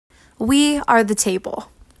We are the table,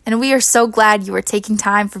 and we are so glad you are taking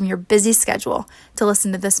time from your busy schedule to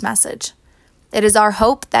listen to this message. It is our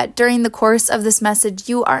hope that during the course of this message,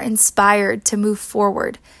 you are inspired to move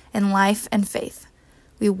forward in life and faith.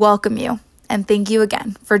 We welcome you, and thank you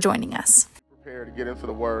again for joining us. Prepare to get into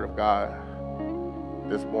the Word of God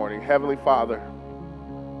this morning. Heavenly Father,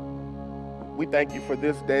 we thank you for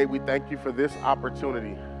this day. We thank you for this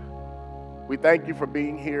opportunity. We thank you for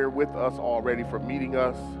being here with us already, for meeting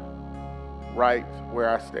us right where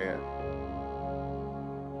I stand.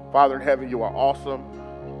 Father in heaven, you are awesome.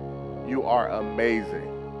 You are amazing.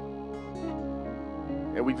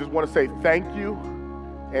 And we just want to say thank you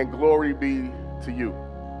and glory be to you.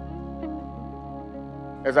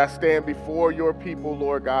 As I stand before your people,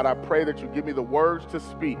 Lord God, I pray that you give me the words to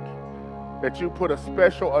speak, that you put a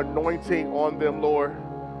special anointing on them, Lord,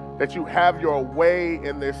 that you have your way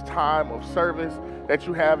in this time of service, that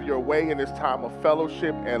you have your way in this time of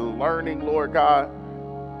fellowship and learning, Lord God,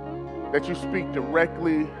 that you speak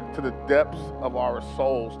directly to the depths of our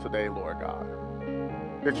souls today, Lord God,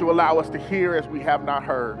 that you allow us to hear as we have not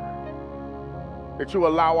heard, that you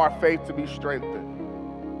allow our faith to be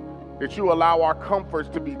strengthened, that you allow our comforts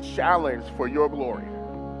to be challenged for your glory.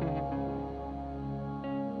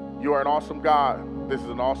 You are an awesome God. This is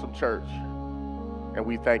an awesome church, and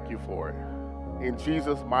we thank you for it. In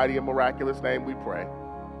Jesus' mighty and miraculous name we pray.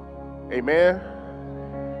 Amen.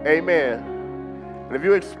 Amen. And if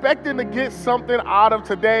you're expecting to get something out of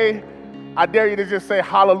today, I dare you to just say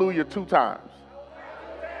hallelujah 2 times.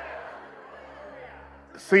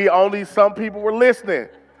 See, only some people were listening.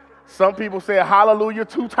 Some people said hallelujah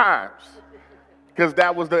 2 times because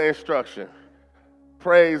that was the instruction.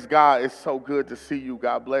 Praise God. It's so good to see you.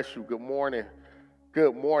 God bless you. Good morning.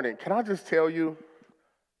 Good morning. Can I just tell you,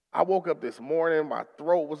 I woke up this morning, my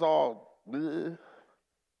throat was all bleh.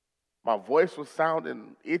 My voice was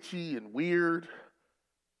sounding itchy and weird.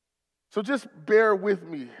 So just bear with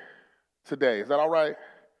me today. Is that all right?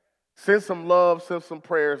 Send some love, send some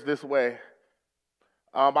prayers this way.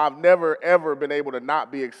 I've never, ever been able to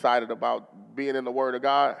not be excited about being in the Word of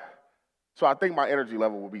God. So I think my energy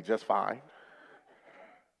level will be just fine.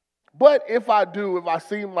 But if I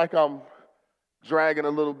seem like I'm dragging a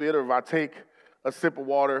little bit, or if I take a sip of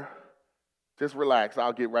water, just relax.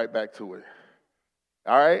 I'll get right back to it.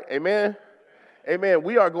 All right? Amen? Amen.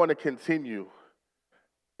 We are going to continue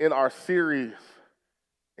in our series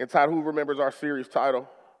entitled, who remembers our series title?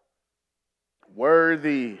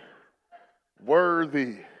 Worthy.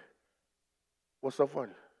 Worthy. What's so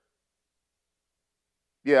funny?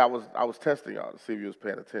 Yeah, I was testing y'all to see if you was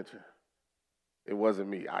paying attention. It wasn't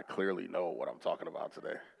me. I clearly know what I'm talking about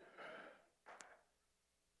today.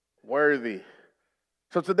 Worthy.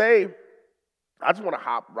 So today, I just want to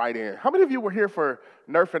hop right in. How many of you were here for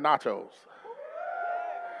Nerf and Nachos?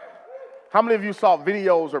 How many of you saw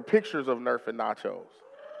videos or pictures of Nerf and Nachos?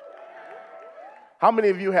 How many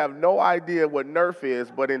of you have no idea what Nerf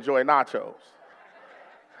is but enjoy nachos?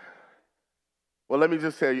 Well, let me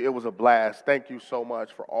just tell you, it was a blast. Thank you so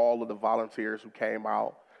much for all of the volunteers who came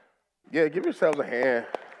out. Yeah, give yourselves a hand.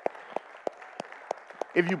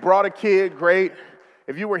 If you brought a kid, great.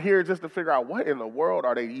 If you were here just to figure out what in the world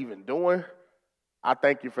are they even doing, I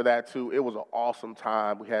thank you for that too. It was an awesome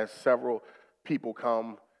time. We had several people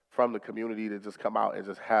come from the community to just come out and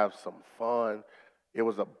just have some fun. It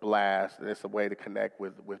was a blast, and it's a way to connect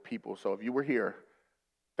with people. So if you were here,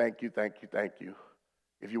 thank you, thank you, thank you.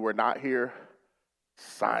 If you were not here,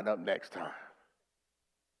 sign up next time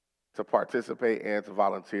to participate and to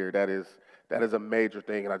volunteer. That is a major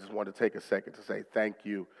thing, and I just wanted to take a second to say thank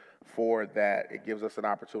you for that. It gives us an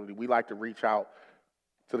opportunity. We like to reach out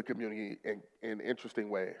to the community in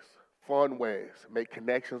interesting ways, fun ways, make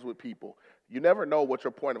connections with people. You never know what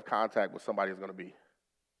your point of contact with somebody is going to be.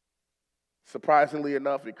 Surprisingly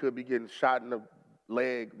enough, it could be getting shot in the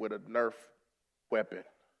leg with a Nerf weapon.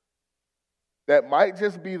 That might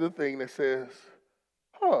just be the thing that says,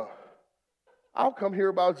 I'll come hear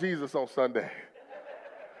about Jesus on Sunday.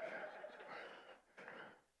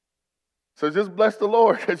 So just bless the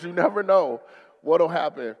Lord, because you never know what will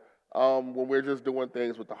happen when we're just doing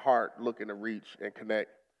things with the heart, looking to reach and connect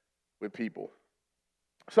with people.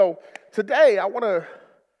 So today I want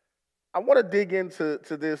to dig into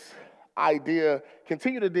this idea,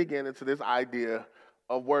 continue to dig into this idea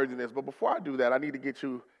of worthiness. But before I do that, I need to get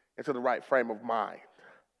you into the right frame of mind.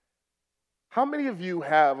 How many of you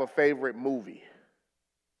have a favorite movie?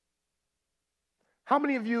 How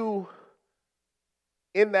many of you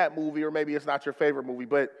in that movie, or maybe it's not your favorite movie,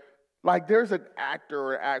 but like there's an actor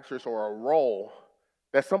or actress or a role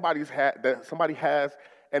that somebody has,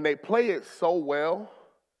 and they play it so well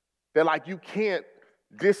that like you can't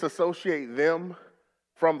disassociate them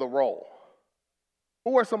from the role.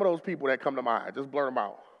 Who are some of those people that come to mind? Just blur them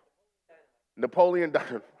out. Napoleon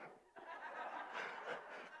Dynamite.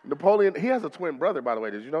 Napoleon, he has a twin brother, by the way.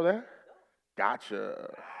 Did you know that? Gotcha.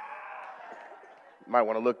 You might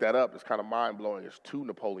want to look that up. It's kind of mind-blowing. It's 2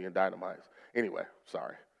 Napoleon Dynamites. Anyway,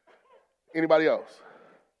 sorry. Anybody else?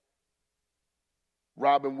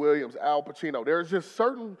 Robin Williams, Al Pacino. There's just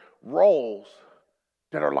certain roles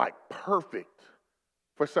that are like perfect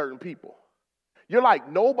for certain people. You're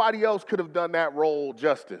like, nobody else could have done that role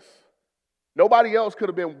justice. Nobody else could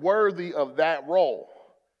have been worthy of that role.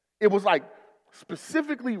 It was like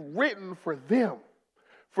specifically written for them.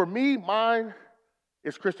 For me, mine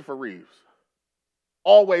is Christopher Reeves.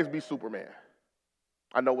 Always be Superman.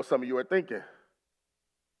 I know what some of you are thinking.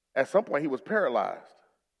 At some point, he was paralyzed.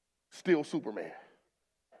 Still Superman.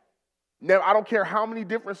 Now, I don't care how many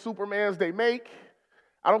different Supermans they make.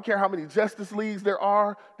 I don't care how many Justice Leagues there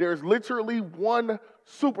are. There's literally one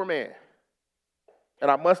Superman.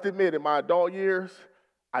 And I must admit, in my adult years,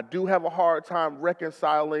 I do have a hard time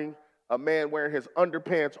reconciling a man wearing his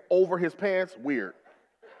underpants over his pants. Weird.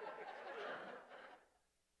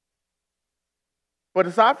 But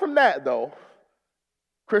aside from that, though,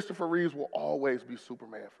 Christopher Reeves will always be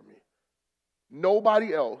Superman for me.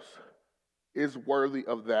 Nobody else is worthy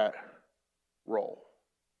of that role.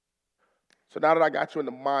 So now that I got you in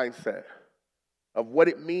the mindset of what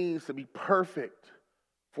it means to be perfect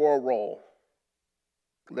for a role,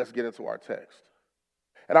 let's get into our text.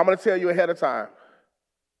 And I'm going to tell you ahead of time,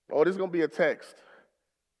 this is going to be a text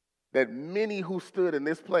that many who stood in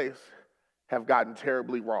this place have gotten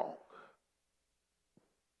terribly wrong.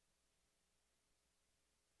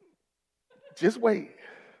 Just wait.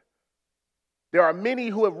 There are many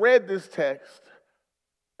who have read this text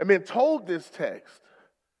and been told this text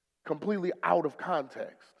completely out of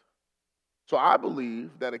context. So I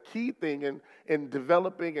believe that a key thing in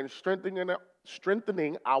developing and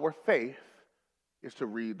strengthening our faith is to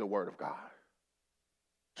read the Word of God,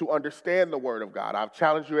 to understand the Word of God. I've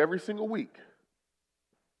challenged you every single week.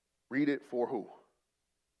 Read it for who?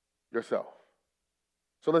 Yourself.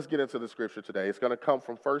 So let's get into the scripture today. It's going to come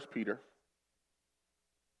from 1 Peter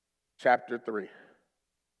chapter 3,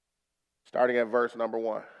 starting at verse number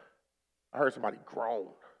 1. I heard somebody groan.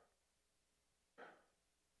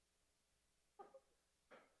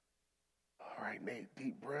 All right, Nate,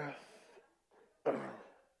 deep breath.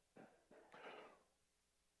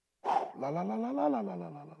 La la la la la la la la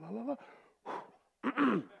la la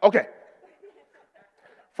la. Okay.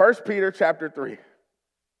 1 Peter chapter 3.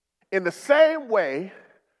 In the same way,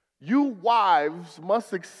 you wives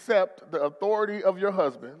must accept the authority of your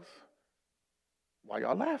husbands. Why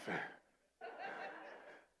y'all laughing?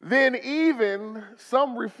 Then even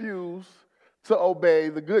some refuse to obey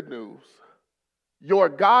the good news. Your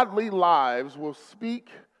godly lives will speak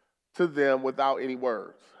to them without any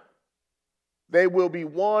words. They will be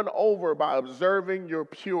won over by observing your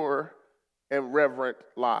pure and reverent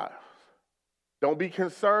lives. Don't be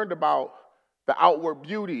concerned about the outward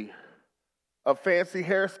beauty of fancy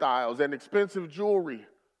hairstyles and expensive jewelry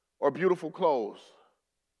or beautiful clothes.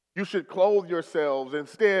 You should clothe yourselves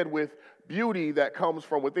instead with beauty that comes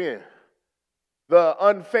from within, the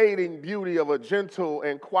unfading beauty of a gentle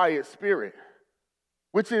and quiet spirit,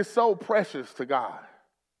 which is so precious to God.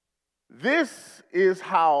 This is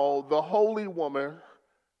how the holy women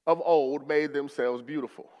of old made themselves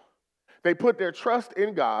beautiful. They put their trust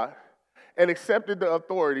in God and accepted the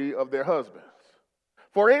authority of their husbands.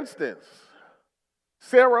 For instance,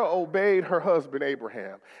 Sarah obeyed her husband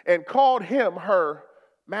Abraham and called him her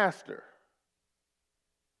master.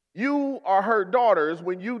 You are her daughters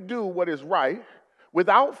when you do what is right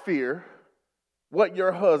without fear what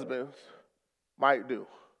your husbands might do.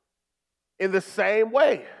 In the same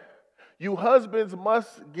way, you husbands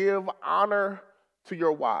must give honor to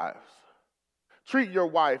your wives. Treat your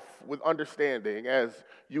wife with understanding as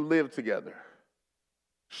you live together.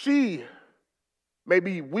 She may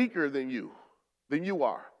be weaker than you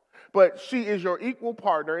are, but she is your equal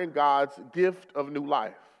partner in God's gift of new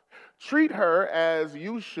life. Treat her as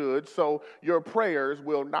you should, so your prayers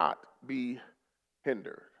will not be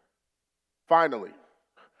hindered. Finally,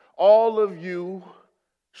 all of you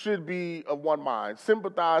should be of one mind.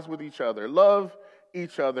 Sympathize with each other. Love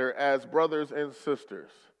each other as brothers and sisters.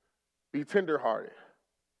 Be tenderhearted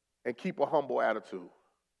and keep a humble attitude.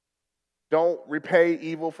 Don't repay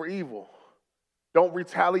evil for evil. Don't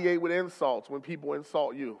retaliate with insults when people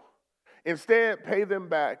insult you. Instead, pay them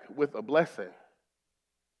back with a blessing.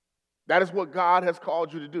 That is what God has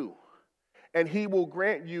called you to do, and he will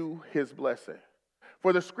grant you his blessing.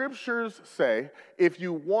 For the scriptures say, if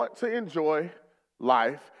you want to enjoy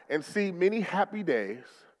life and see many happy days,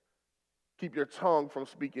 keep your tongue from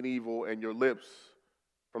speaking evil and your lips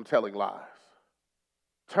from telling lies.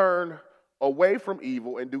 Turn away from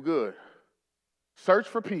evil and do good. Search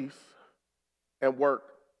for peace and work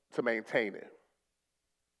to maintain it.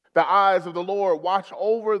 The eyes of the Lord watch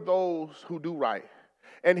over those who do right,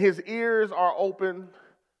 and his ears are open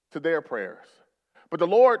to their prayers. But the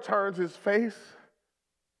Lord turns his face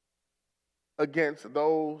against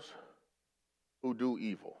those who do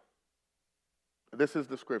evil. This is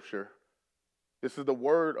the scripture. This is the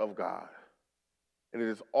word of God, and it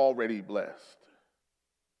is already blessed.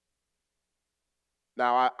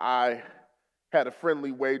 Now, I had a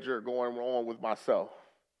friendly wager going on with myself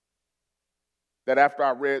that after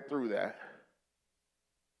I read through that,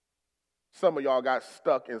 some of y'all got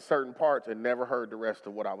stuck in certain parts and never heard the rest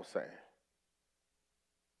of what I was saying.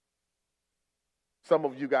 Some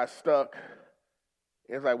of you got stuck,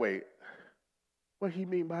 and it's like, wait, what do he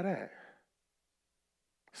mean by that?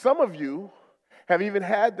 Some of you have even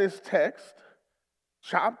had this text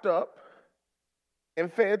chopped up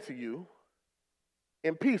and fed to you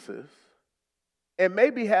in pieces, and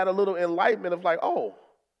maybe had a little enlightenment of like, oh,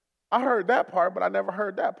 I heard that part, but I never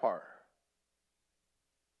heard that part.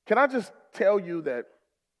 Can I just tell you that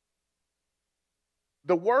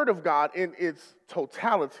the Word of God in its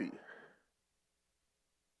totality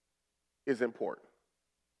is important.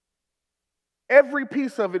 Every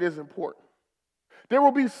piece of it is important. There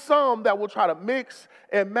will be some that will try to mix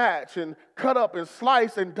and match and cut up and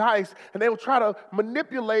slice and dice, and they will try to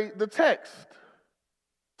manipulate the text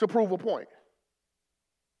to prove a point.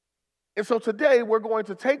 And so today we're going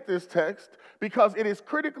to take this text because it is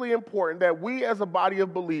critically important that we as a body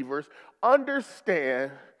of believers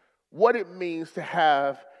understand what it means to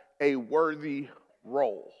have a worthy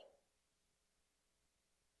role.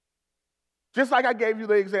 Just like I gave you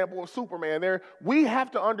the example of Superman, we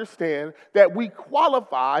have to understand that we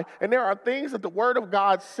qualify, and there are things that the Word of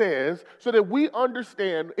God says so that we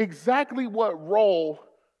understand exactly what role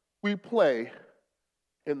we play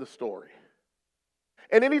in the story.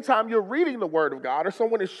 And anytime you're reading the Word of God or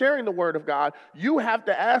someone is sharing the Word of God, you have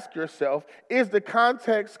to ask yourself, is the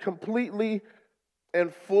context completely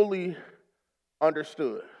and fully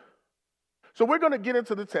understood? So we're going to get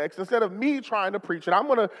into the text. Instead of me trying to preach it, I'm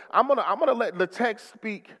going to let the text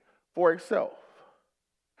speak for itself.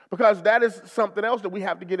 Because that is something else that we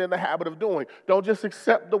have to get in the habit of doing. Don't just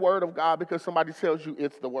accept the Word of God because somebody tells you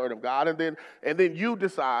it's the Word of God, and then you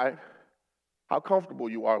decide how comfortable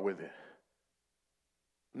you are with it.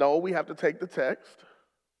 No, we have to take the text,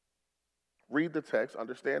 read the text,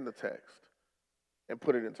 understand the text, and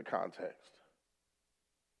put it into context.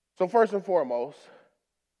 So first and foremost,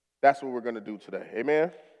 that's what we're going to do today.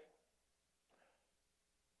 Amen?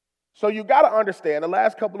 So you got to understand, the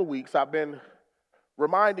last couple of weeks I've been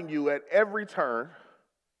reminding you at every turn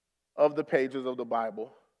of the pages of the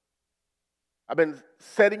Bible. I've been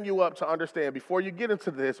setting you up to understand before you get into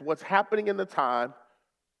this what's happening in the time.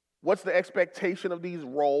 What's the expectation of these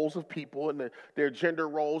roles of people and their gender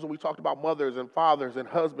roles? And we talked about mothers and fathers and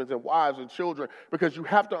husbands and wives and children, because you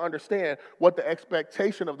have to understand what the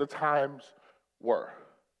expectation of the times were.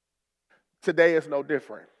 Today is no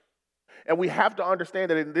different. And we have to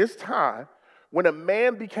understand that in this time, when a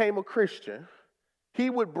man became a Christian,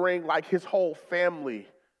 he would bring like his whole family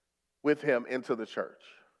with him into the church.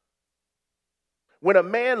 When a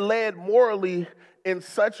man led morally in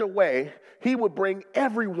such a way, he would bring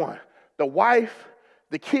everyone, the wife,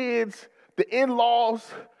 the kids, the in-laws,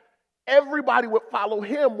 everybody would follow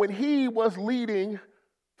him when he was leading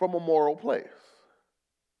from a moral place.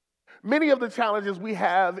 Many of the challenges we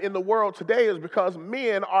have in the world today is because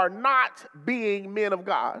men are not being men of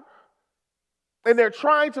God. And they're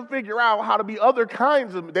trying to figure out how to be other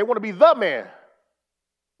kinds of men. They want to be the man,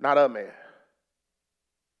 not a man.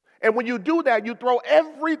 And when you do that, you throw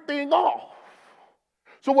everything off.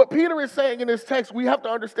 So what Peter is saying in this text, we have to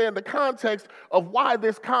understand the context of why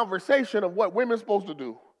this conversation of what women's supposed to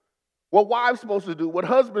do, what wives supposed to do, what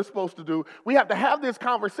husbands supposed to do. We have to have this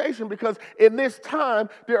conversation because in this time,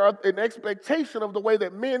 there are an expectation of the way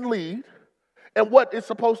that men lead and what is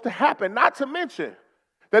supposed to happen. Not to mention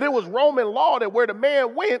that it was Roman law that where the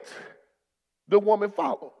man went, the woman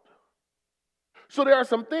followed. So there are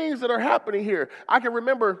some things that are happening here. I can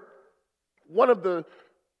remember one of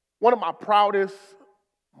my proudest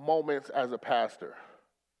moments as a pastor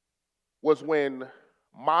was when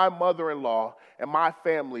my mother-in-law and my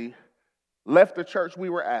family left the church we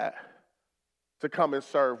were at to come and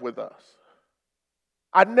serve with us.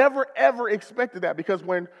 I never, ever expected that because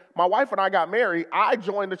when my wife and I got married, I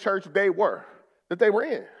joined the church that they were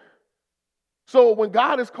in. So when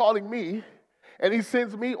God is calling me and he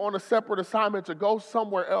sends me on a separate assignment to go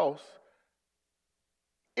somewhere else,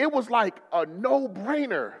 it was like a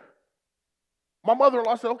no-brainer. My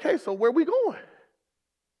mother-in-law said, okay, so where are we going?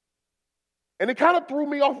 And it kind of threw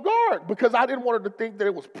me off guard because I didn't want her to think that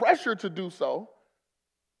it was pressure to do so.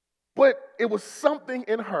 But it was something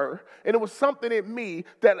in her, and it was something in me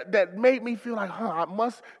that made me feel like,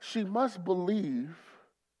 she must believe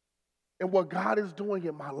in what God is doing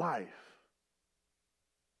in my life.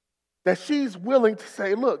 That she's willing to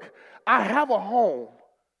say, look, I have a home,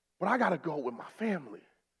 but I got to go with my family.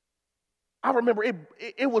 I remember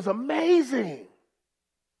it was amazing.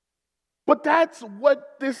 But that's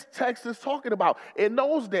what this text is talking about. In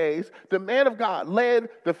those days, the man of God led,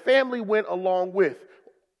 the family went along with.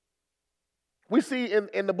 We see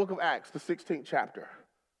in the book of Acts, the 16th chapter,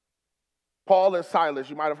 Paul and Silas,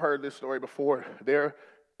 you might have heard this story before, they're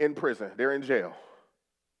in prison, they're in jail.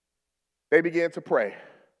 They began to pray.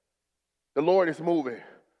 The Lord is moving.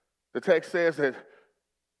 The text says that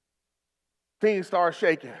things start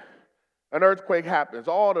shaking. An earthquake happens.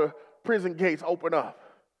 All the prison gates open up.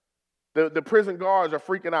 The prison guards are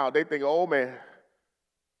freaking out. They think, oh man,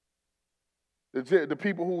 the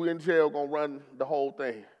people who are in jail are going to run the whole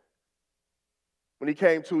thing. When he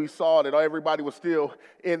came to, he saw that everybody was still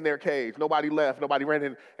in their cage. Nobody left. Nobody ran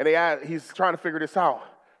in. And he's trying to figure this out.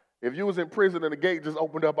 If you was in prison and the gate just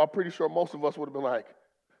opened up, I'm pretty sure most of us would have been like,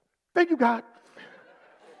 thank you, God.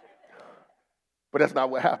 But that's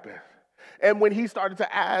not what happened. And when he started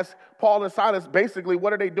to ask Paul and Silas, basically,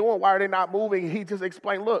 what are they doing? Why are they not moving? He just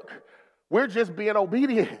explained, look, we're just being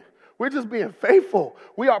obedient. We're just being faithful.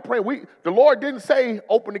 We are praying. The Lord didn't say,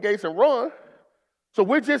 open the gates and run. So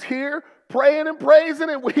we're just here praying and praising,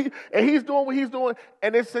 and he's doing what he's doing.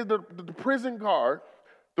 And it says the prison guard,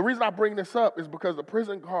 the reason I bring this up is because the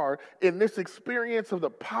prison guard, in this experience of the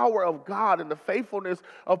power of God and the faithfulness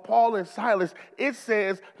of Paul and Silas, it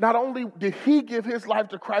says not only did he give his life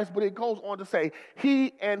to Christ, but it goes on to say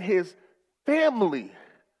he and his family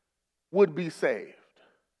would be saved.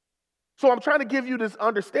 So I'm trying to give you this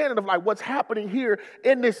understanding of like what's happening here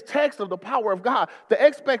in this text of the power of God. The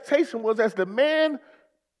expectation was as the man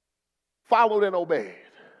followed and obeyed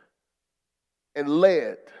and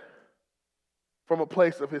led from a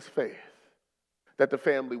place of his faith, that the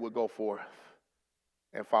family would go forth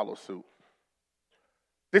and follow suit.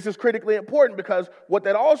 This is critically important because what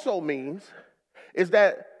that also means is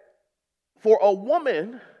that for a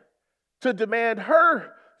woman to demand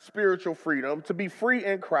her spiritual freedom, to be free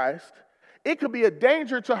in Christ, it could be a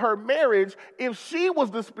danger to her marriage if she was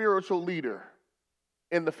the spiritual leader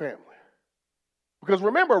in the family. Because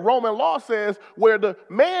remember, Roman law says where the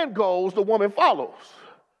man goes, the woman follows.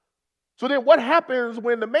 So then what happens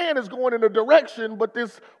when the man is going in a direction, but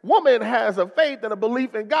this woman has a faith and a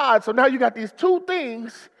belief in God? So now you got these two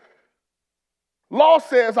things. Law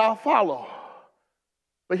says I'll follow,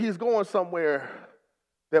 but he's going somewhere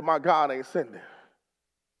that my God ain't sending.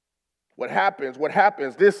 What happens?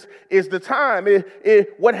 This is the time.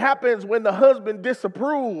 What happens when the husband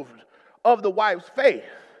disapproved of the wife's faith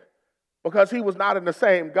because he was not in the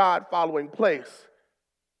same God-following place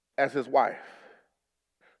as his wife?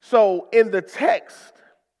 So in the text,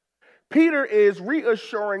 Peter is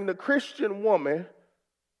reassuring the Christian woman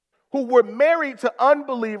who were married to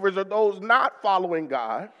unbelievers or those not following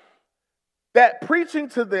God, that preaching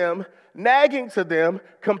to them, nagging to them,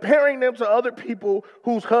 comparing them to other people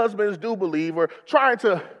whose husbands do believe, or trying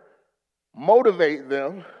to motivate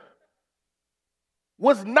them,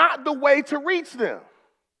 was not the way to reach them.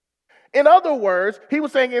 In other words, he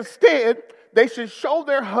was saying instead, they should show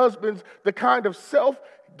their husbands the kind of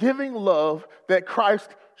self-giving love that Christ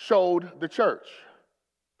showed the church.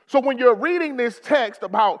 So when you're reading this text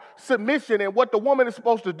about submission and what the woman is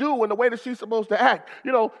supposed to do and the way that she's supposed to act,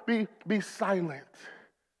 be silent,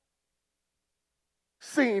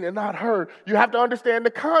 seen and not heard. You have to understand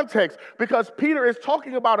the context because Peter is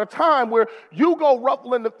talking about a time where you go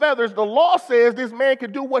ruffling the feathers. The law says this man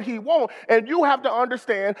can do what he wants, and you have to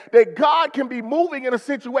understand that God can be moving in a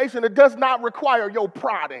situation that does not require your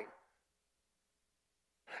prodding.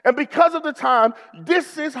 And because of the time,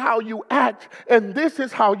 this is how you act and this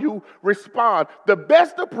is how you respond. The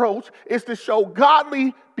best approach is to show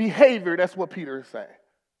godly behavior. That's what Peter is saying.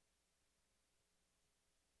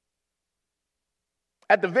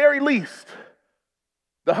 At the very least,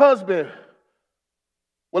 the husband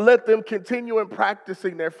will let them continue in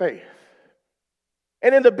practicing their faith.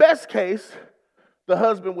 And in the best case, the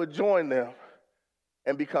husband would join them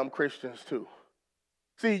and become Christians too.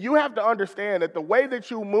 See, you have to understand that the way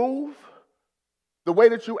that you move, the way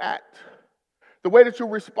that you act, the way that you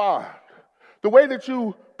respond, the way that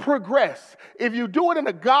you progress, if you do it in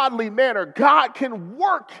a godly manner, God can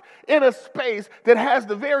work in a space that has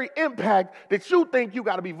the very impact that you think you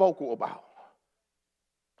got to be vocal about.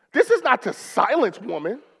 This is not to silence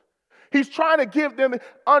women. He's trying to give them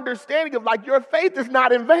understanding of like your faith is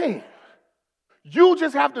not in vain. You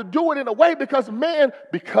just have to do it in a way because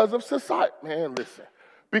of society,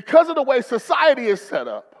 because of the way society is set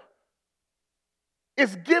up,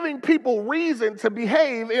 it's giving people reason to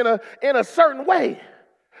behave in a certain way.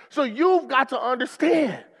 So you've got to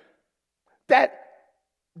understand that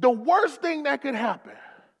the worst thing that could happen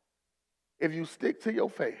if you stick to your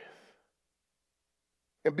faith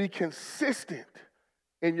and be consistent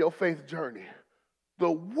in your faith journey,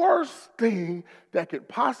 the worst thing that could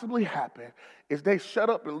possibly happen is they shut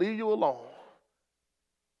up and leave you alone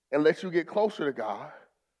and let you get closer to God,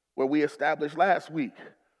 where we established last week,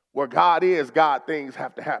 where God is, God things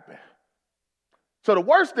have to happen. So the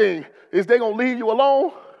worst thing is they're going to leave you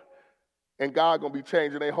alone and God going to be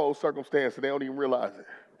changing their whole circumstance and they don't even realize it.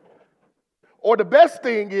 Or the best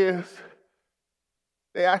thing is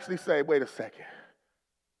they actually say, wait a second.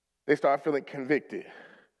 They start feeling convicted.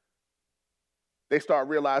 They start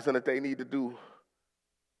realizing that they need to do,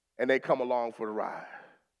 and they come along for the ride.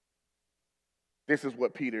 This is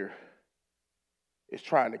what Peter is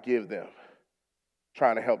trying to give them,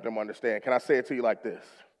 trying to help them understand. Can I say it to you like this?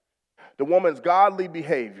 The woman's godly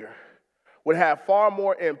behavior would have far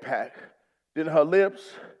more impact than her lips,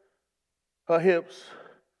 her hips,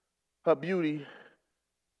 her beauty,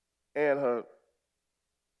 and her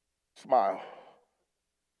smile.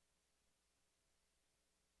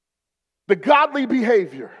 The godly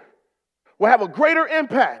behavior will have a greater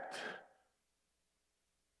impact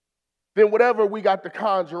than whatever we got to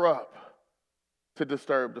conjure up to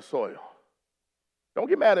disturb the soil. Don't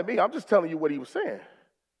get mad at me. I'm just telling you what he was saying.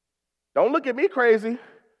 Don't look at me crazy.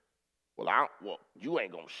 Well, you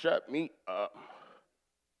ain't going to shut me up.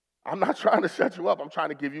 I'm not trying to shut you up. I'm trying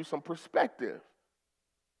to give you some perspective.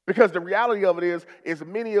 Because the reality of it is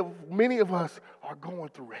many of us are going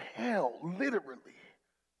through hell, literally.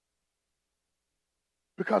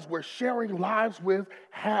 Because we're sharing lives with,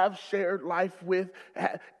 have shared life with,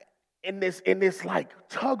 in this like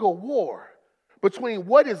tug of war between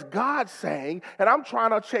what is God saying, and I'm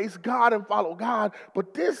trying to chase God and follow God,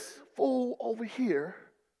 but this fool over here.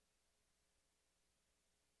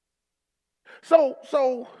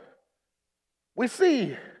 So we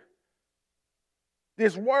see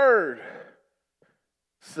this word,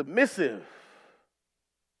 submissive.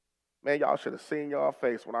 Man, y'all should have seen y'all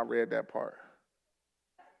face when I read that part.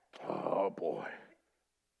 Oh, boy.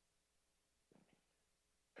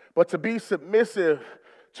 But to be submissive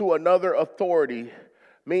to another authority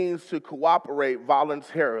means to cooperate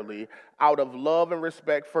voluntarily out of love and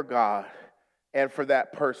respect for God and for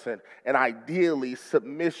that person. And ideally,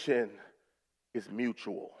 submission is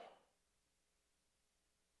mutual.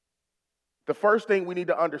 The first thing we need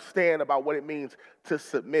to understand about what it means to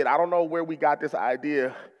submit, I don't know where we got this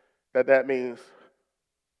idea that means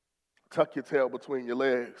tuck your tail between your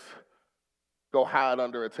legs, go hide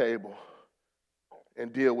under a table,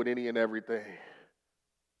 and deal with any and everything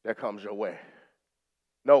that comes your way.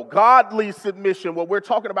 No, godly submission, what we're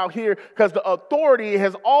talking about here, because the authority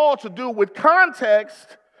has all to do with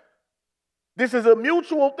context. This is a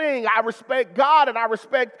mutual thing. I respect God and I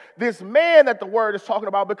respect this man that the word is talking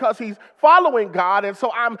about because he's following God, and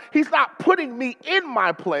so he's not putting me in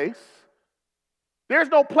my place. There's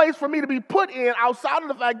no place for me to be put in outside of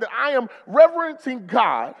the fact that I am reverencing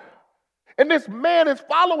God. And this man is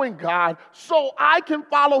following God, so I can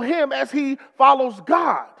follow him as he follows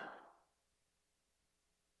God.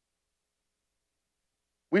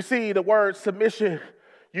 We see the word submission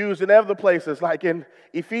used in other places, like in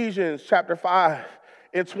Ephesians chapter 5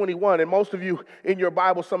 and 21. And most of you in your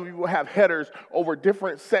Bible, some of you will have headers over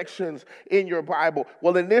different sections in your Bible.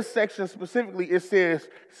 Well, in this section specifically, it says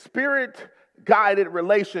spirit-guided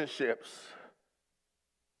relationships.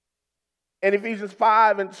 And Ephesians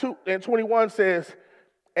 5 and 21 says,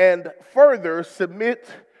 and further submit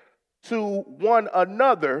to one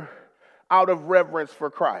another out of reverence for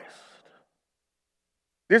Christ.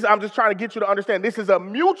 I'm just trying to get you to understand, this is a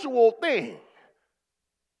mutual thing.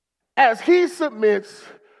 As he submits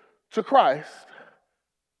to Christ,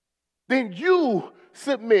 then you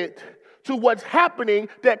submit to what's happening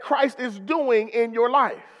that Christ is doing in your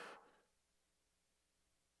life.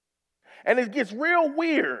 And it gets real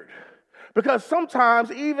weird because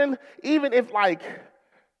sometimes even if like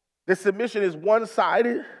the submission is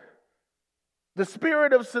one-sided, the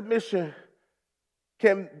spirit of submission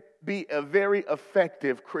can be a very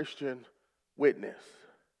effective Christian witness.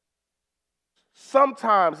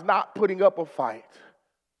 Sometimes not putting up a fight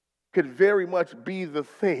could very much be the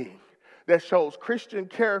thing that shows Christian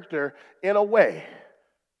character in a way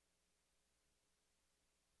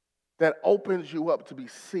that opens you up to be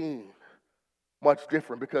seen much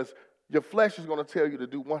different, because your flesh is going to tell you to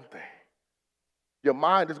do one thing. Your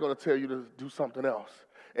mind is going to tell you to do something else.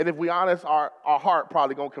 And if we're honest, our heart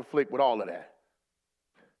probably going to conflict with all of that.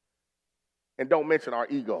 And don't mention our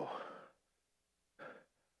ego.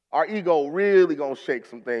 Our ego really going to shake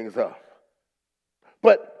some things up.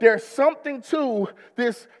 But there's something to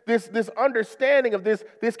this understanding of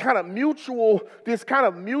this kind of mutual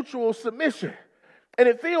submission. And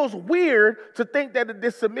it feels weird to think that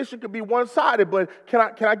this submission could be one-sided, but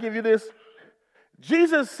can I give you this?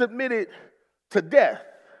 Jesus submitted to death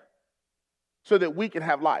so that we can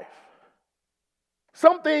have life.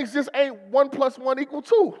 Some things just ain't 1 + 1 =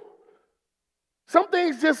 2. Some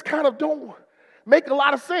things just kind of don't make a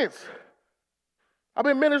lot of sense. I've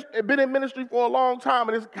been in ministry for a long time,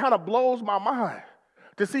 and it kind of blows my mind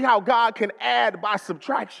to see how God can add by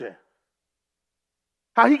subtraction.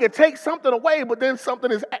 How he can take something away, but then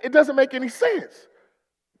it doesn't make any sense.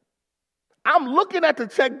 I'm looking at the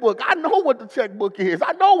checkbook. I know what the checkbook is.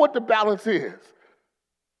 I know what the balance is.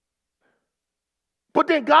 But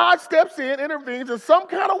then God steps in, intervenes in some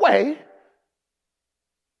kind of way.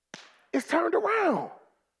 It's turned around.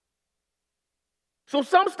 So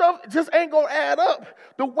some stuff just ain't going to add up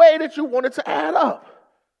the way that you want it to add up.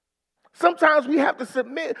 Sometimes we have to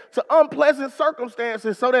submit to unpleasant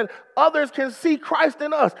circumstances so that others can see Christ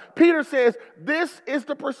in us. Peter says this is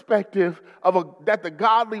the perspective that the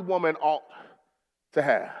godly woman ought to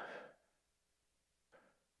have.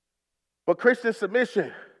 But Christian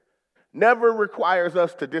submission never requires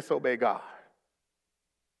us to disobey God.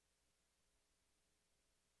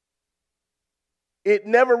 It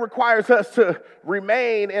never requires us to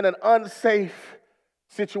remain in an unsafe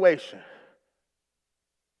situation.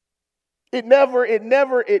 It never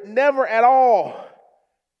at all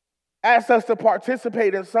asks us to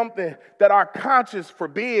participate in something that our conscience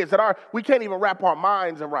forbids, we can't even wrap our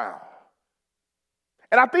minds around.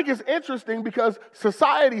 And I think it's interesting because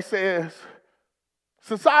society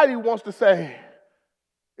wants to say,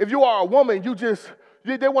 if you are a woman,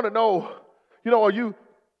 they want to know,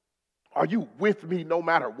 are you with me no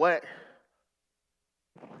matter what?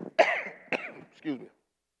 Excuse me.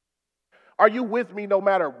 Are you with me no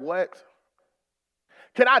matter what?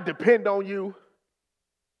 Can I depend on you?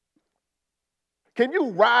 Can you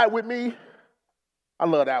ride with me? I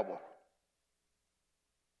love that one.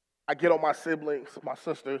 I get on my siblings, my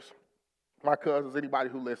sisters, my cousins, anybody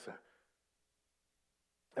who listens.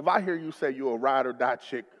 If I hear you say you're a ride or die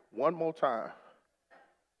chick one more time,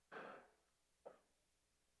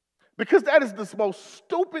 because that is the most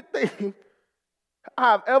stupid thing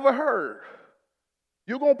I've ever heard.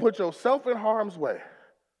 You're going to put yourself in harm's way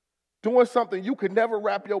doing something you could never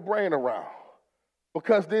wrap your brain around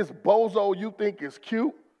because this bozo you think is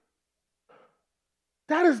cute.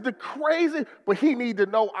 That is the crazy, but he need to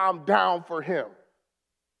know I'm down for him.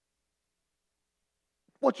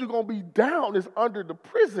 What you're going to be down is under the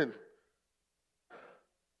prison.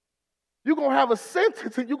 You're going to have a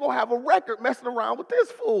sentence and you're going to have a record messing around with this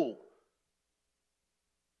fool.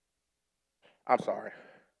 I'm sorry.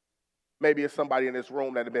 Maybe it's somebody in this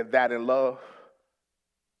room that had been that in love,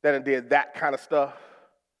 that did that kind of stuff,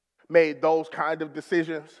 made those kind of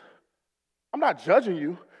decisions. I'm not judging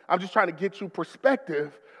you. I'm just trying to get you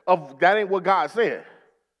perspective of that ain't what God said.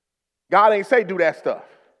 God ain't say do that stuff.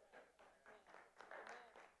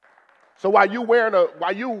 So while you wearing a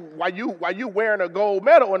gold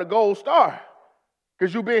medal and a gold star,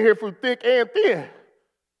 because you've been here through thick and thin,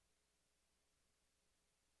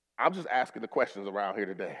 I'm just asking the questions around here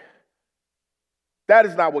today. That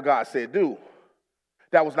is not what God said do.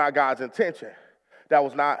 That was not God's intention. That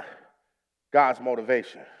was not God's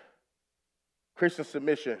motivation. Christian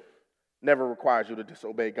submission never requires you to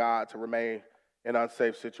disobey God, to remain in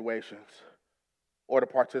unsafe situations, or to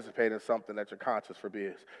participate in something that your conscience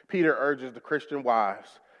forbids. Peter urges the Christian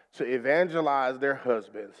wives to evangelize their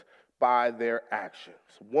husbands by their actions.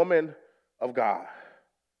 Women of God,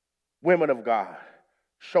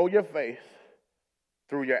 show your faith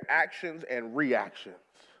through your actions and reactions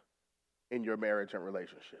in your marriage and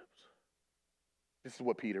relationships. This is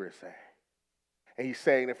what Peter is saying. And he's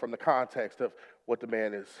saying it from the context of what the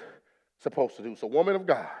man is supposed to do. So, woman of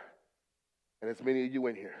God, and there's many of you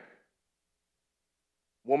in here,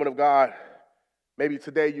 woman of God, maybe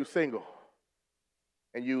today you single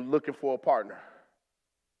and you looking for a partner.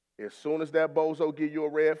 As soon as that bozo give you a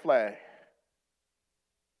red flag,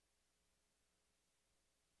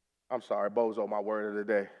 I'm sorry, bozo, my word of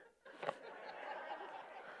the day.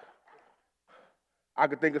 I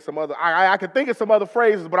could think of some other. I could think of some other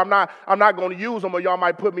phrases, but I'm not going to use them, or y'all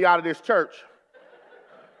might put me out of this church.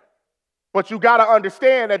 But you got to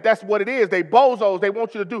understand that that's what it is. They bozos. They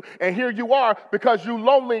want you to do. And here you are because you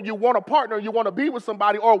lonely and you want a partner. You want to be with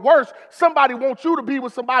somebody. Or worse, somebody wants you to be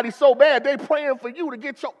with somebody so bad they praying for you to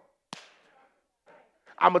get your.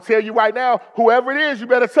 I'm going to tell you right now, whoever it is, you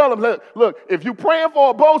better tell them, look, if you praying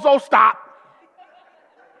for a bozo, stop.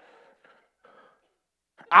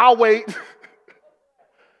 I'll wait.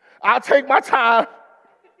 I'll take my time.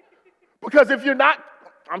 Because if you're not,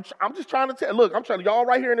 I'm just trying to tell. Look, I'm trying to, y'all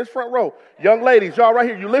right here in this front row. Young ladies, y'all right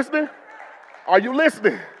here, you listening? Are you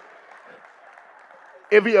listening?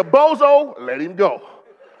 If he a bozo, let him go.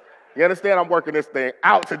 You understand? I'm working this thing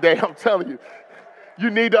out today. I'm telling you.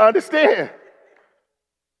 You need to understand.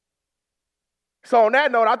 So on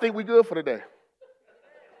that note, I think we're good for today.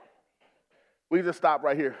 We just stop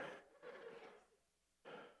right here.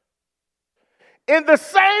 In the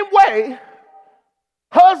same way,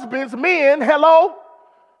 husbands, men, hello?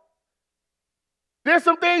 There's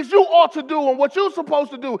some things you ought to do and what you're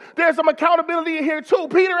supposed to do. There's some accountability in here too.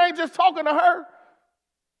 Peter ain't just talking to her.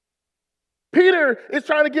 Peter is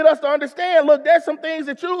trying to get us to understand, look, there's some things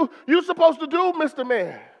that you're supposed to do, Mr.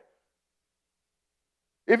 Man.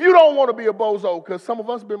 If you don't want to be a bozo, because some of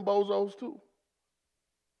us been bozos too.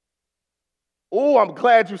 Oh, I'm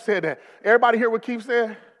glad you said that. Everybody hear what Keith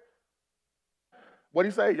said? What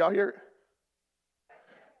did he say? Y'all hear it?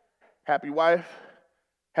 Happy wife,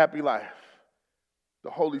 happy life. The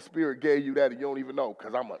Holy Spirit gave you that and you don't even know,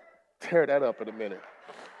 because I'm going to tear that up in a minute.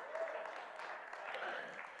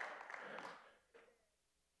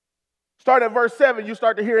 Start at verse 7, you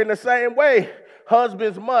start to hear in the same way.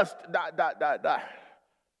 Husbands must, ...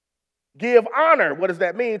 Give honor. What does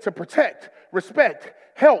that mean? To protect, respect,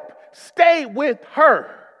 help, stay with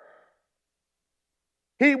her.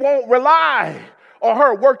 He won't rely on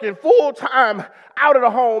her working full-time out of the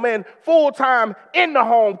home and full-time in the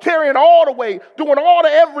home, carrying all the weight, doing all the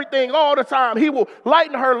everything all the time. He will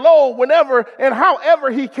lighten her load whenever and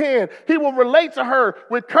however he can. He will relate to her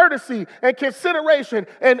with courtesy and consideration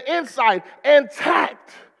and insight and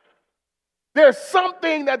tact. There's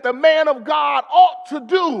something that the man of God ought to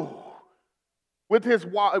do with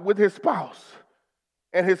his spouse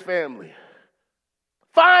and his family.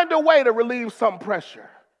 Find a way to relieve some pressure.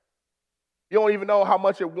 You don't even know how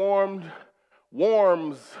much it warms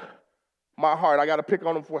my heart. I got to pick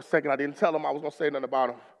on him for a second. I didn't tell him I was going to say nothing about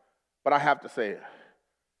him, but I have to say it.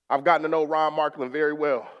 I've gotten to know Ron Markland very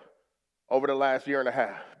well over the last year and a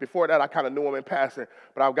half. Before that, I kind of knew him in passing,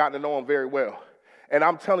 but I've gotten to know him very well. And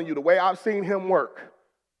I'm telling you, the way I've seen him work,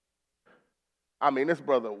 I mean, this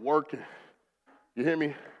brother working. You hear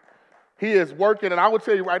me? He is working, and I will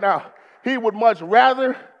tell you right now, he would much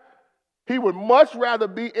rather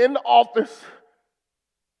be in the office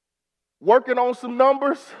working on some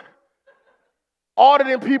numbers,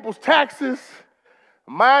 auditing people's taxes,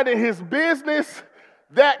 minding his business,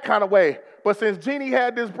 that kind of way. But since Jeannie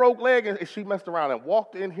had this broke leg and she messed around and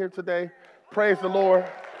walked in here today, praise the Lord.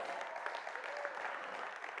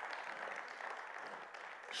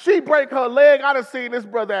 She break her leg. I done seen this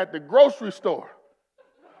brother at the grocery store.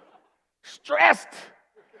 Stressed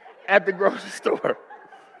at the grocery store.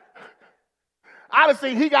 I done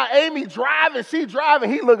seen he got Amy driving, she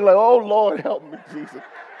driving. He looking like, oh, Lord, help me, Jesus.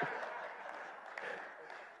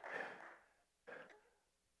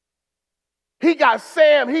 He got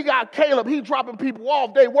Sam, he got Caleb, he dropping people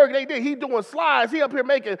off. They work, they did. He doing slides. He up here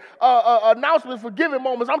making announcements for giving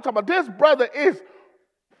moments. I'm talking about this brother is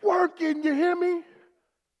working, you hear me?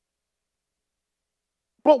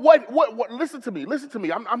 But what listen to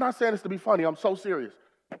me. I'm not saying this to be funny. I'm so serious.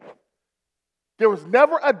 There was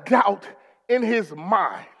never a doubt in his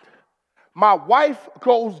mind. My wife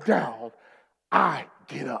goes down, I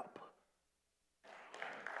get up.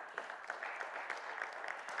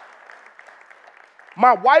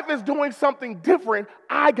 My wife is doing something different,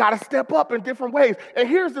 I got to step up in different ways. And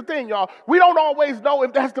here's the thing, y'all. We don't always know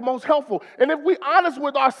if that's the most helpful. And if we honest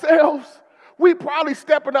with ourselves, we probably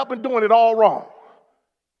stepping up and doing it all wrong.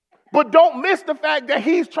 But don't miss the fact that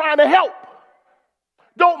he's trying to help.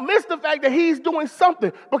 Don't miss the fact that he's doing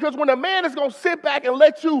something. Because when a man is going to sit back and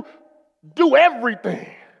let you do everything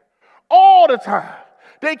all the time,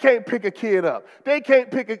 they can't pick a kid up. They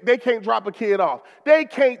can't drop a kid off. They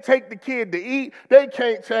can't take the kid to eat. They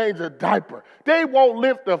can't change a diaper. They won't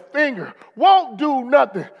lift a finger. Won't do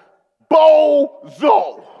nothing.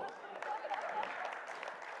 Bozo.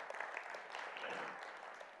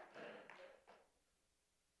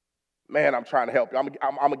 Man, I'm trying to help you. I'm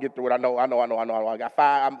going to get through it. I know. I got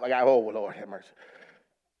 5. Oh, Lord, have mercy.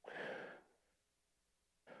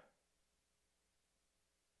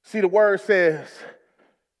 See, the word says,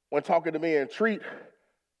 when talking to men, treat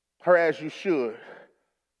her as you should,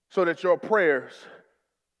 so that your prayers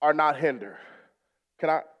are not hindered. Can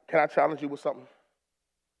I challenge you with something?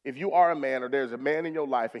 If you are a man or there's a man in your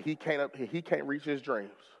life and he can't reach his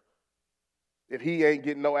dreams, if he ain't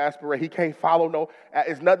getting no aspiration, he can't follow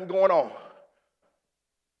there's nothing going on,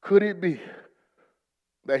 could it be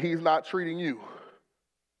that he's not treating you?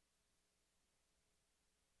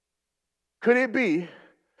 Could it be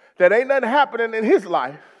that ain't nothing happening in his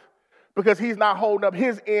life because he's not holding up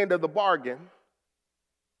his end of the bargain?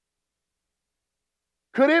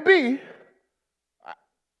 Could it be?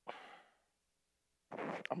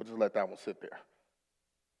 I'm going to just let that one sit there.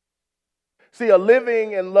 See, a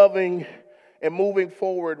living and loving and moving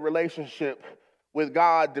forward relationship with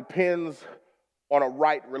God depends on a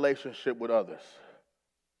right relationship with others.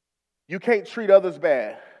 You can't treat others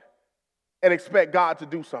bad and expect God to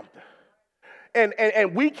do something.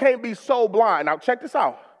 And we can't be so blind. Now, check this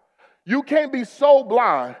out. You can't be so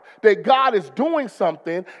blind that God is doing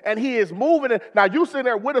something and he is moving it. Now, you sitting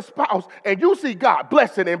there with a spouse and you see God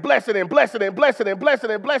blessing and blessing and blessing and blessing and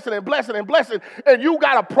blessing and blessing and blessing and blessing, and you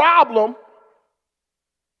got a problem.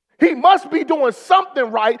 He must be doing something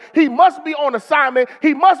right. He must be on assignment.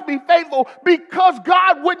 He must be faithful, because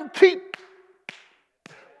God wouldn't keep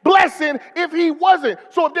blessing if he wasn't.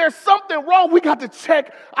 So if there's something wrong, we got to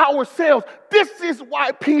check ourselves. This is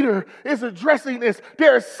why Peter is addressing this.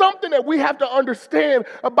 There is something that we have to understand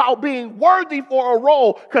about being worthy for a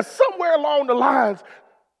role, because somewhere along the lines,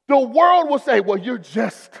 the world will say, well, you're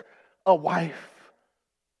just a wife.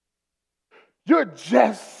 You're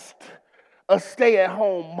just a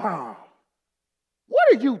stay-at-home mom.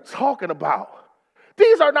 What are you talking about?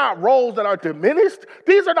 These are not roles that are diminished.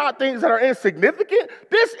 These are not things that are insignificant.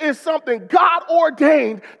 This is something God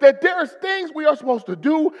ordained, that there's things we are supposed to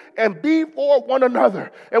do and be for one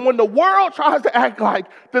another. And when the world tries to act like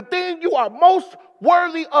the thing you are most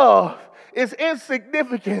worthy of is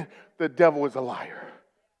insignificant, the devil is a liar.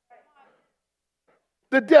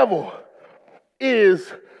 The devil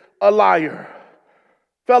is a liar.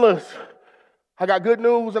 Fellas, I got good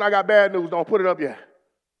news and I got bad news. Don't put it up yet.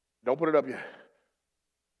 Don't put it up yet.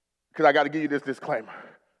 Because I got to give you this disclaimer.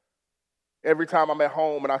 Every time I'm at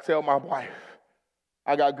home and I tell my wife,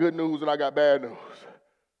 I got good news and I got bad news,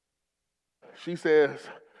 she says,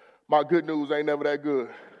 my good news ain't never that good.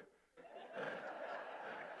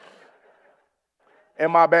 And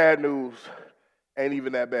my bad news ain't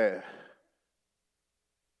even that bad.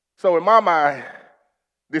 So in my mind,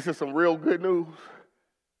 this is some real good news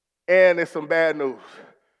and it's some bad news.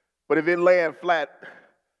 But if it land flat,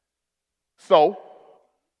 so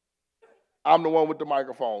I'm the one with the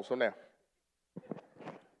microphone. So now,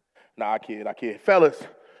 I kid. Fellas,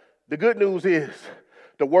 the good news is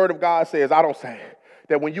the word of God says, I don't say,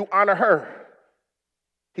 that when you honor her,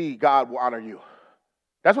 God will honor you.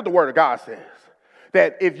 That's what the word of God says.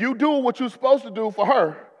 That if you do what you're supposed to do for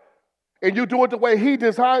her, and you do it the way he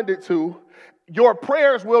designed it to, your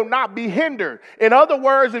prayers will not be hindered. In other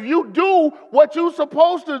words, if you do what you're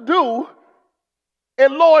supposed to do,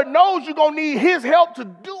 and Lord knows you're going to need his help to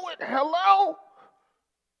do it. Hello?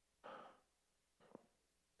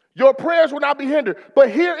 Your prayers will not be hindered. But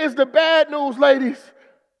here is the bad news, ladies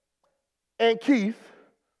and Keith.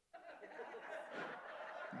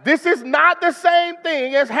 This is not the same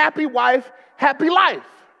thing as happy wife, happy life.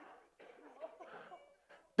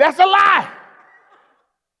 That's a lie.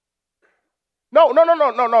 No.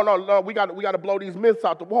 We got to blow these myths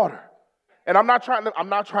out the water. And I'm not trying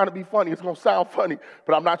to be funny. It's going to sound funny,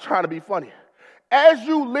 but I'm not trying to be funny. As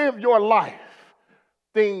you live your life,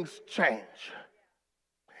 things change.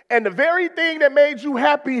 And the very thing that made you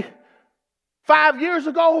happy 5 years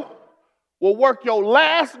ago will work your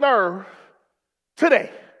last nerve today.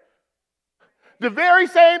 The very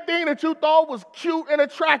same thing that you thought was cute and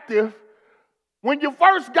attractive when you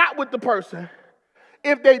first got with the person,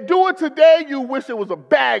 if they do it today, you wish it was a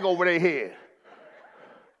bag over their head.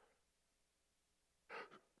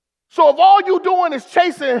 So if all you're doing is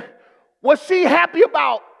chasing what she happy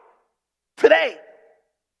about today,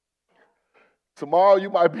 tomorrow you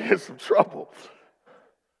might be in some trouble.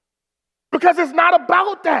 Because it's not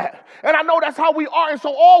about that. And I know that's how we are. And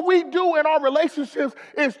so all we do in our relationships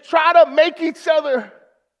is try to make each other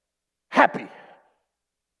happy.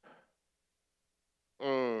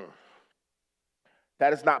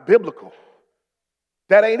 That is not biblical.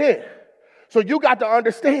 That ain't it. So you got to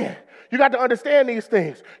understand. You got to understand these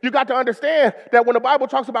things. You got to understand that when the Bible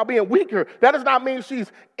talks about being weaker, that does not mean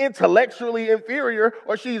she's intellectually inferior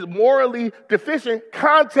or she's morally deficient.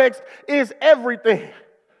 Context is everything.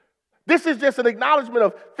 This is just an acknowledgement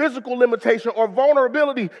of physical limitation or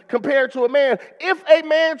vulnerability compared to a man. If a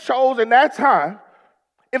man chose in that time,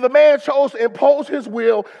 if a man chose to impose his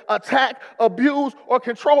will, attack, abuse, or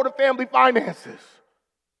control the family finances,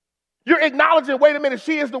 you're acknowledging, wait a minute,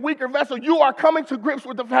 she is the weaker vessel. You are coming to grips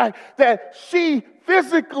with the fact that she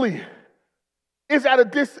physically is at a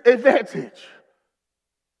disadvantage.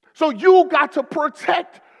 So you got to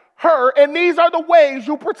protect her, and these are the ways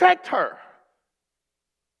you protect her.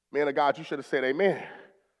 Man of God, you should have said amen.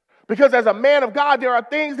 Because as a man of God, there are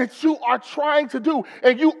things that you are trying to do,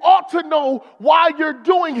 and you ought to know why you're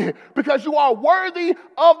doing it, because you are worthy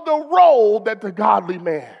of the role that the godly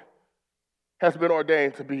man has been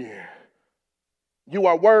ordained to be in. You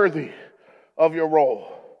are worthy of your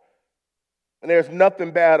role. And there's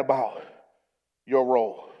nothing bad about your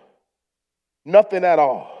role. Nothing at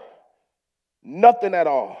all. Nothing at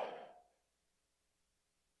all.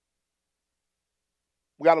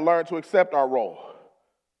 We got to learn to accept our role.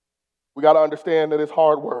 We got to understand that it's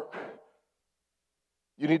hard work.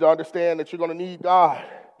 You need to understand that you're going to need God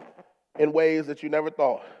in ways that you never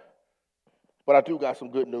thought. But I do got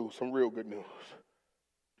some good news, some real good news.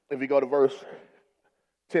 If you go to verse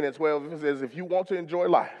 10 and 12, it says, if you want to enjoy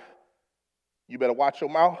life, you better watch your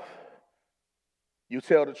mouth, you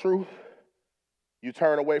tell the truth, you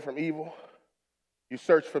turn away from evil, you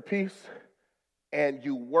search for peace, and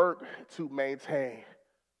you work to maintain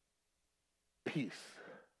peace.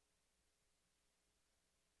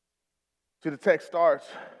 See, the text starts,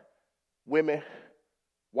 women,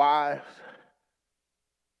 wives,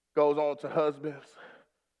 goes on to husbands.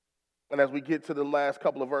 And as we get to the last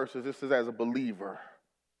couple of verses, this is as a believer.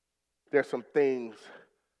 There's some things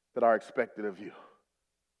that are expected of you.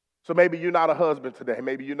 So maybe you're not a husband today.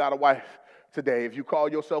 Maybe you're not a wife today. If you call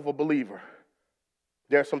yourself a believer,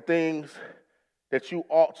 there are some things that you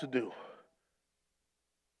ought to do.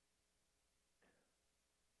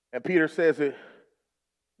 And Peter says it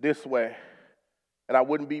this way, and I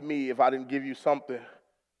wouldn't be me if I didn't give you something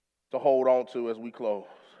to hold on to as we close.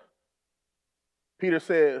 Peter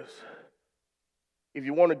says, if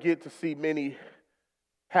you want to get to see many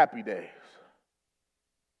happy days,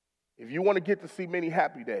 if you want to get to see many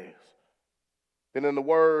happy days, then in the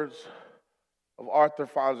words of Arthur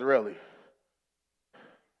Fonzarelli,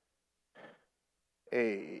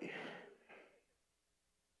 hey,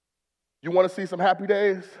 you want to see some happy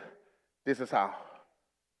days? This is how.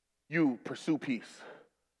 You pursue peace.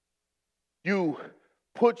 You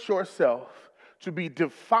put yourself to be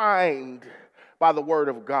defined by the word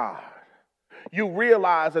of God. You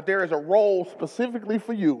realize that there is a role specifically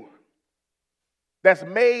for you that's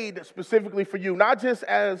made specifically for you, not just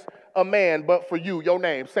as a man, but for you, your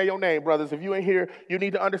name. Say your name, brothers. If you ain't here, you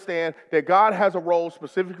need to understand that God has a role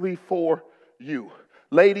specifically for you.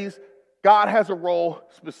 Ladies, God has a role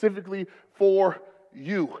specifically for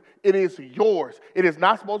you. It is yours. It is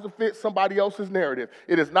not supposed to fit somebody else's narrative.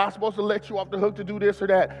 It is not supposed to let you off the hook to do this or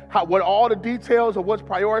that. What all the details of what's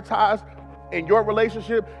prioritized in your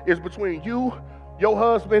relationship is between you, your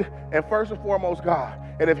husband, and first and foremost, God.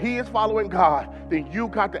 And if he is following God, then you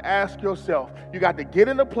got to ask yourself, you got to get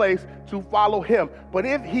in a place to follow him. But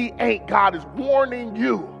if he ain't, God is warning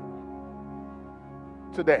you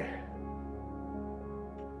today.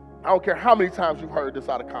 I don't care how many times you've heard this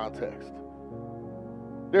out of context.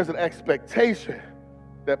 There's an expectation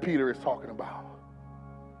that Peter is talking about.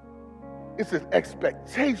 It's an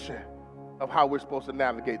expectation of how we're supposed to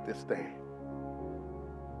navigate this thing.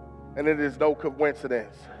 And it is no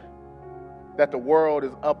coincidence that the world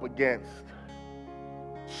is up against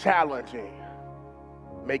challenging,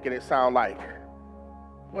 making it sound like,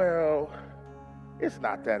 well, it's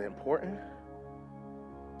not that important.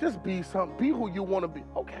 Just be who you want to be.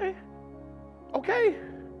 Okay.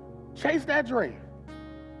 Chase that dream.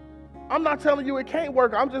 I'm not telling you it can't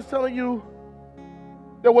work. I'm just telling you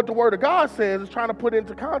that what the word of God says is trying to put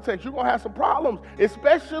into context. You're going to have some problems,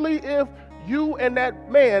 especially if you and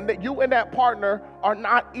that man, that you and that partner are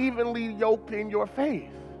not evenly yoked in your faith.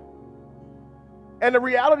 And the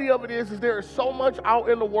reality of it is there is so much out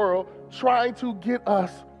in the world trying to get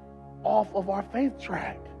us off of our faith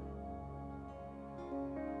track.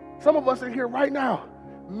 Some of us are here right now,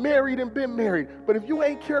 married and been married. But if you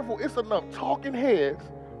ain't careful, it's enough talking heads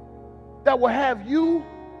that will have you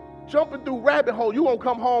jumping through rabbit hole. You won't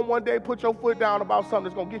come home one day, put your foot down about something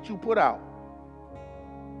that's going to get you put out.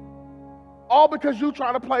 All because you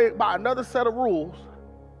trying to play by another set of rules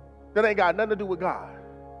that ain't got nothing to do with God.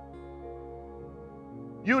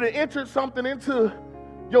 You done entered something into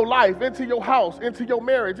your life, into your house, into your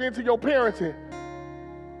marriage, into your parenting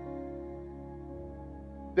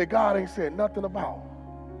that God ain't said nothing about.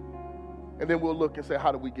 And then we'll look and say,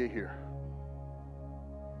 how did we get here?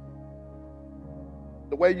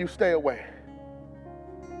 The way you stay away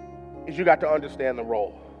is you got to understand the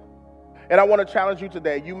role. And I want to challenge you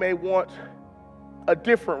today. You may want a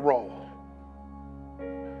different role,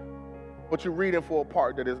 but you're reading for a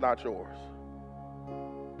part that is not yours.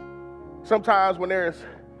 Sometimes when there's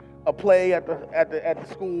a play at the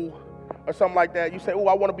school or something like that, you say, oh,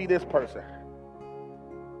 I want to be this person.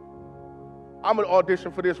 I'm going to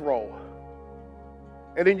audition for this role.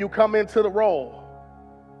 And then you come into the role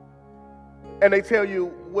and they tell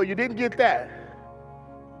you, well, you didn't get that,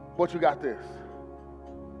 but you got this.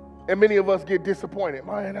 And many of us get disappointed.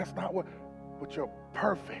 Man, that's not what, but you're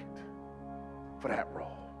perfect for that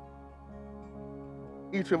role.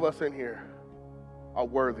 Each of us in here are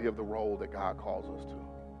worthy of the role that God calls us to.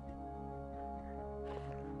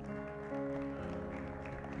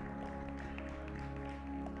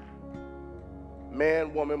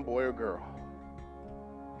 Man, woman, boy, or girl,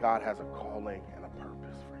 God has a calling and a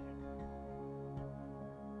purpose for you.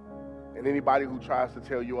 And anybody who tries to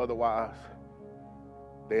tell you otherwise,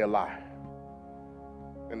 they lie.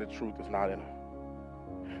 And the truth is not in them.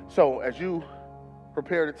 So as you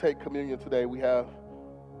prepare to take communion today, we have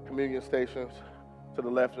communion stations to the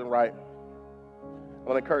left and right. I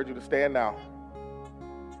want to encourage you to stand now.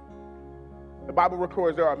 The Bible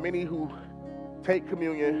records there are many who take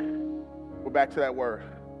communion, we're back to that word,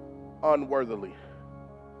 unworthily.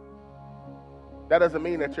 That doesn't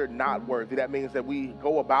mean that you're not worthy. That means that we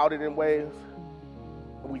go about it in ways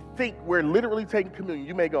and we think we're literally taking communion.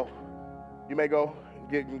 You may go and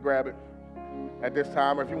get and grab it at this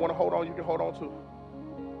time, or if you want to hold on, you can hold on too.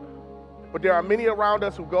 But there are many around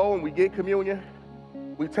us who go and we get communion,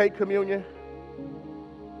 we take communion,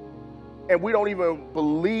 and we don't even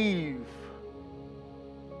believe.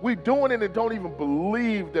 We're doing it and don't even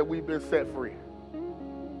believe that we've been set free.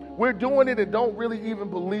 We're doing it and don't really even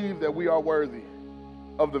believe that we are worthy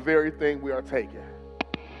of the very thing we are taking.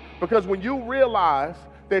 Because when you realize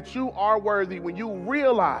that you are worthy, when you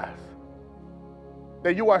realize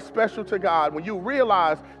that you are special to God, when you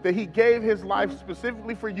realize that He gave His life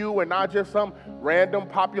specifically for you and not just some random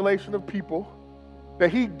population of people, that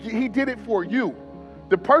He did it for you.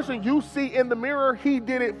 The person you see in the mirror, He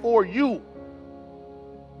did it for you.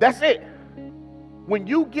 That's it. When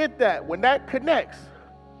you get that, when that connects,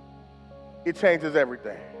 it changes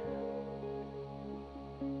everything.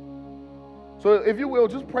 So if you will,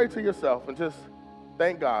 just pray to yourself and just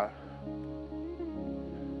thank God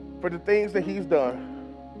for the things that He's done.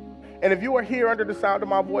 And if you are here under the sound of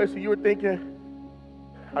my voice and you are thinking,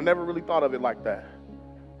 I never really thought of it like that.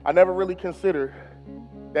 I never really considered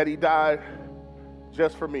that He died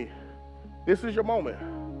just for me. This is your moment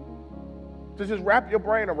to just wrap your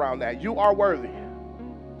brain around that. You are worthy.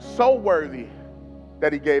 So worthy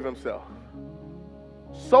that He gave Himself.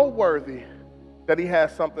 So worthy that He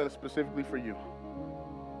has something specifically for you.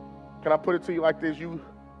 Can I put it to you like this? You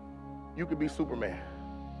could be Superman.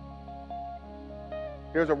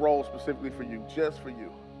 There's a role specifically for you, just for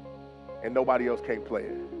you. And nobody else can't play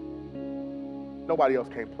it. Nobody else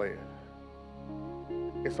can't play it.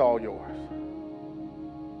 It's all yours.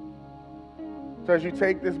 So as you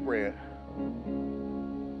take this bread,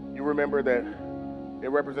 you remember that it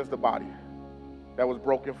represents the body that was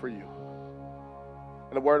broken for you.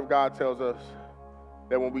 And the Word of God tells us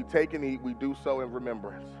that when we take and eat, we do so in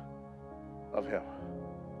remembrance of Him.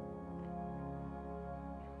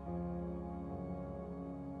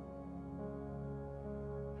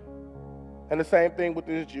 And the same thing with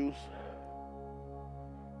this juice.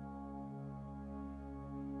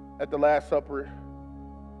 At the Last Supper,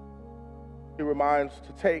 He reminds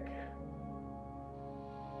to take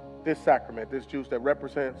this sacrament, this juice that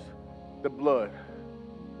represents the blood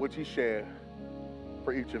which He shed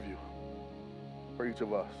for each of you, for each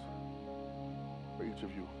of us, for each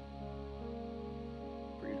of you,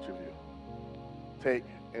 for each of you. Take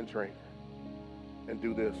and drink and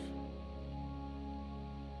do this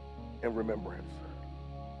in remembrance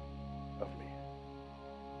of me.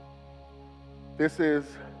 This is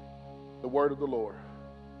the word of the Lord.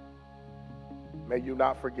 May you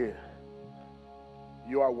not forget,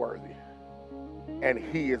 you are worthy, and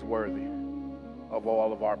He is worthy of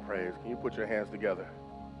all of our praise. Can you put your hands together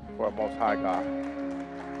for our Most High God?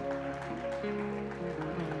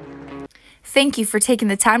 Thank you for taking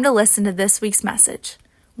the time to listen to this week's message.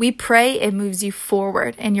 We pray it moves you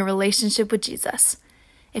forward in your relationship with Jesus.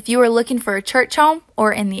 If you are looking for a church home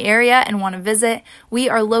or in the area and want to visit, we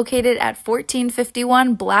are located at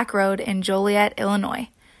 1451 Black Road in Joliet, Illinois.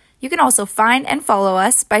 You can also find and follow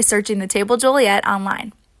us by searching The Table Joliet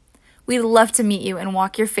online. We'd love to meet you and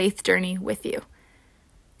walk your faith journey with you.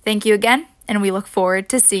 Thank you again, and we look forward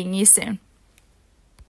to seeing you soon.